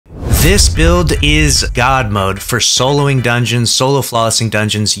This build is God mode for soloing dungeons, solo flawlessing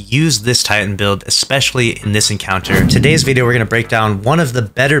dungeons. Use this Titan build, especially in this encounter. Today's video, we're going to break down one of the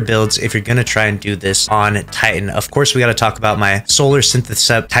better builds if you're going to try and do this on Titan. Of course, we got to talk about my Solar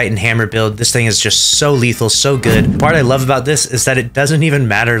Synthesept Titan Hammer build. This thing is just so lethal, so good. The part I love about this is that it doesn't even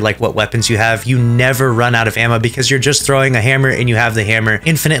matter like what weapons you have. You never run out of ammo because you're just throwing a hammer and you have the hammer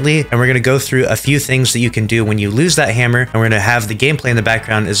infinitely. And we're going to go through a few things that you can do when you lose that hammer. And we're going to have the gameplay in the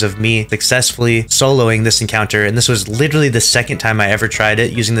background is of me successfully soloing this encounter, and this was literally the second time I ever tried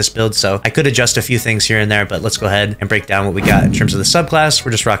it using this build, so I could adjust a few things here and there, but let's go ahead and break down what we got in terms of the subclass.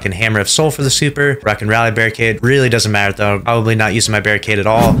 We're just rocking Hammer of Soul for the super, rocking Rally Barricade. Really doesn't matter though. I'm probably not using my barricade at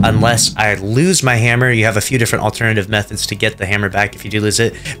all unless I lose my hammer. You have a few different alternative methods to get the hammer back if you do lose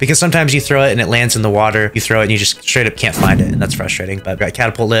it, because sometimes you throw it and it lands in the water, you throw it and you just straight up can't find it, and that's frustrating. But I've got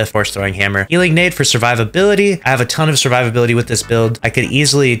Catapult Lift, Force Throwing Hammer, Healing Nade for survivability. I have a ton of survivability with this build. I could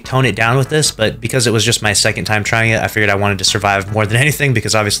easily tone it down with this, but because it was just my second time trying it, I figured I wanted to survive more than anything,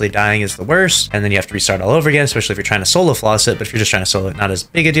 because obviously dying is the worst, and then you have to restart all over again, especially if you're trying to solo flawless it. But if you're just trying to solo it, not as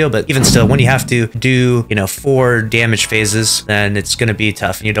big a deal. But even still, when you have to do, 4 damage phases, then it's going to be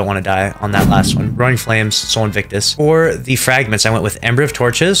tough, and you don't want to die on that last one. Roaring Flames, Soul Invictus. For the fragments, I went with Ember of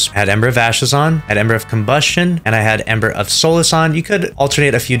Torches, I had Ember of Ashes on, I had Ember of Combustion, and I had Ember of Solace on. You could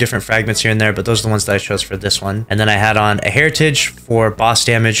alternate a few different fragments here and there, but those are the ones that I chose for this one. And then I had on a Heritage for boss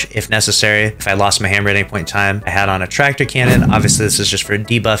damage if necessary, if I lost my hammer at any point in time. I had on a Tractor Cannon. Obviously, this is just for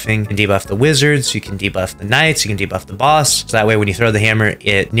debuffing. You can debuff the wizards, you can debuff the knights, you can debuff the boss. So that way, when you throw the hammer,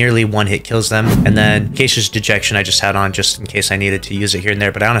 it nearly one-hit kills them. And then Caitious Dejection I just had on just in case I needed to use it here and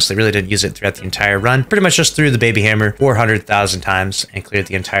there, but I honestly really didn't use it throughout the entire run. Pretty much just threw the baby hammer 400,000 times and cleared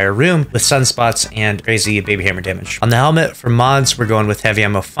the entire room with sunspots and crazy baby hammer damage. On the helmet for mods, we're going with Heavy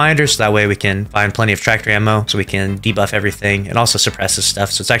Ammo Finder, so that way we can find plenty of tractor ammo, so we can debuff everything. It also suppresses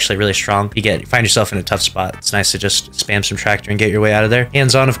stuff, so it's actually really strong. You find yourself in a tough spot, it's nice to just spam some tractor and get your way out of there.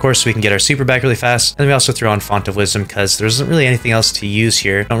 Hands on, of course, so we can get our super back really fast. And then we also throw on Font of Wisdom because there isn't really anything else to use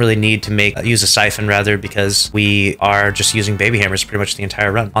here. Don't really need to use a siphon rather, because we are just using baby hammers pretty much the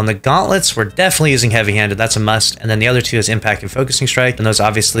entire run. On the gauntlets, we're definitely using heavy-handed, that's a must. And then the other two is Impact and Focusing Strike, and those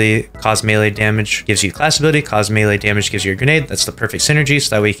obviously cause melee damage, gives you class ability, cause melee damage gives you a grenade. That's the perfect synergy,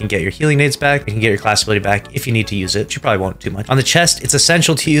 so that way you can get your healing nades back, you can get your class ability back if you need to use it, but you probably won't too much. On the chest, it's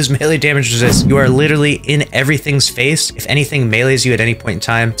essential to use melee damage resist. You are literally in everything's face. If anything melees you at any point in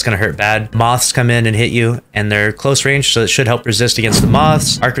time, it's going to hurt bad. Moths come in and hit you, and they're close range, so it should help resist against the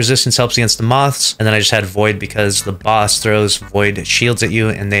moths. Arc resistance helps against the moths, and then I just had Void because the boss throws Void shields at you,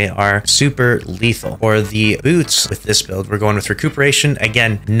 and they are super lethal. For the boots with this build, we're going with Recuperation.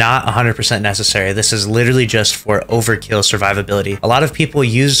 Again, not 100% necessary. This is literally just for overkill survivability. A lot of people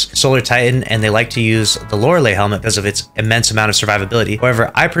use Solar Titan, and they like to use the Lorelei helmet because of its immense amount of survivability.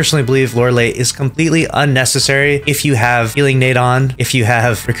 However, I personally believe Lorelei is completely unnecessary. If you have Healing Nade on, if you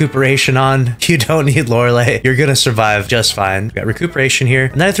have Recuperation on, you don't need Lorelei. You're gonna survive just fine. Got Recuperation here,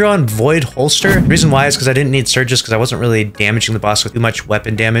 and then I throw on Void Holster. The reason why is because I didn't need surges, because I wasn't really damaging the boss with too much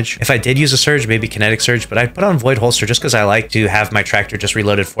weapon damage. If I did use a surge, maybe kinetic surge, but I put on Void Holster just because I like to have my tractor just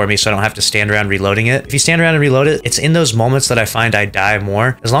reloaded for me, so I don't have to stand around reloading it. If you stand around and reload it, it's in those moments that I find I die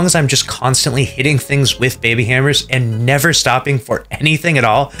more. As long as I'm just constantly hitting things with baby hammers and never stopping for anything at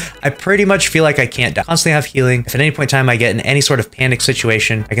all, I pretty much feel like I can't die. Constantly have healing. If at any point in time I get in any sort of panic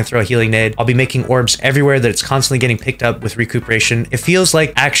situation, I can throw a healing nade. I'll be making orbs everywhere that it's constantly getting picked up with Recuperation. It feels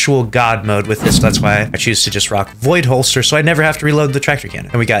like actual God mode with this. That's why I choose to just rock Void Holster, so I never have to reload the Tractor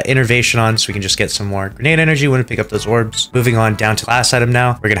Cannon. And we got Innervation on, so we can just get some more grenade energy when we pick up those orbs. Moving on down to class item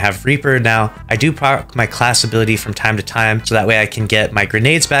now. We're gonna have Reaper now. I do proc my class ability from time to time, so that way I can get my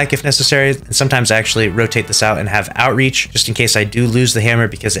grenades back if necessary. And sometimes I actually rotate this out and have Outreach, just in case I do lose the hammer,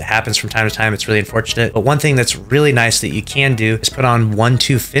 because it happens from time to time. It's really unfortunate. But one thing that's really nice that you can do is put on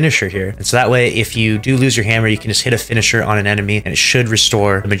 1-2 finisher here. And so that way, if you do lose your hammer, you can just hit a finisher on an enemy, and it should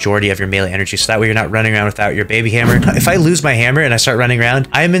restore the majority of your melee energy. So that way you're not running around without your baby hammer. If I lose my hammer and I start running around,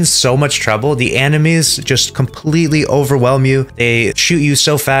 I'm in so much trouble. The enemies just completely overwhelm you. They shoot you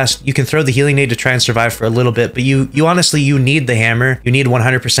so fast. You can throw the healing nade to try and survive for a little bit, but you honestly, you need the hammer. You need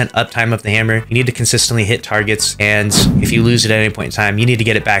 100% uptime of the hammer. You need to consistently hit targets, and if you lose it at any point in time, you need to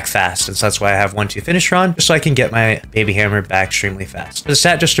get it back fast. And so that's why I have 1-2 finisher on, just so I can get my baby hammer back extremely fast. For the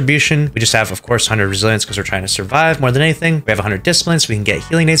stat distribution, we just have, of course, 100 resilience because we're trying to survive more than anything. We have 100 discipline, so we can get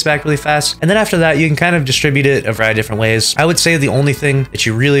healing nades back really fast. And then after that, you can kind of distribute it a variety of different ways. I would say the only thing that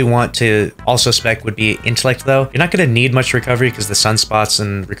you really want to also spec would be intellect, though. You're not going to need much recovery because the sunspots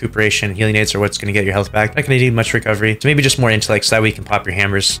and recuperation, healing nades are what's going to get your health back. Not going to need much recovery. So maybe just more intellect, so that way you can pop your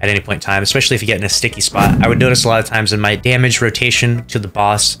hammers at any point in time, especially if you get in a sticky spot. I would notice a lot of times in my damage rotation to the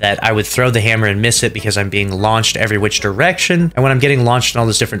boss that I would throw the hammer and miss it because I'm being launched every which direction. And when I'm getting launched in all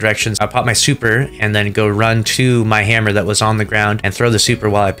those different directions, I pop my super and then go run to my hammer that was on the ground and throw the super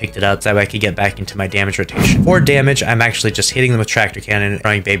while I picked it up. That way I could get back into my damage rotation. For damage, I'm actually just hitting them with tractor cannon,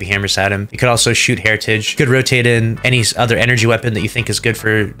 throwing baby hammers at him. You could also shoot heritage. You could rotate in any other energy weapon that you think is good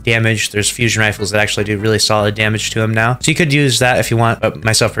for damage. There's fusion rifles that actually do really solid damage to him now. So you could use that if you want, but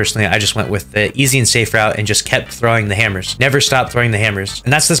myself personally, I just went with the easy and safe route and just kept throwing the hammers. Never stopped throwing the hammers.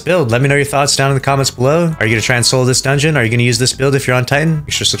 And that's this build. Let me know your thoughts down in the comments below. Are you going to try and solo this dungeon? Are you going to use this build if you're on Titan?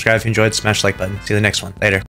 Make sure to subscribe if you enjoyed, smash the like button. See you in the next one. Later.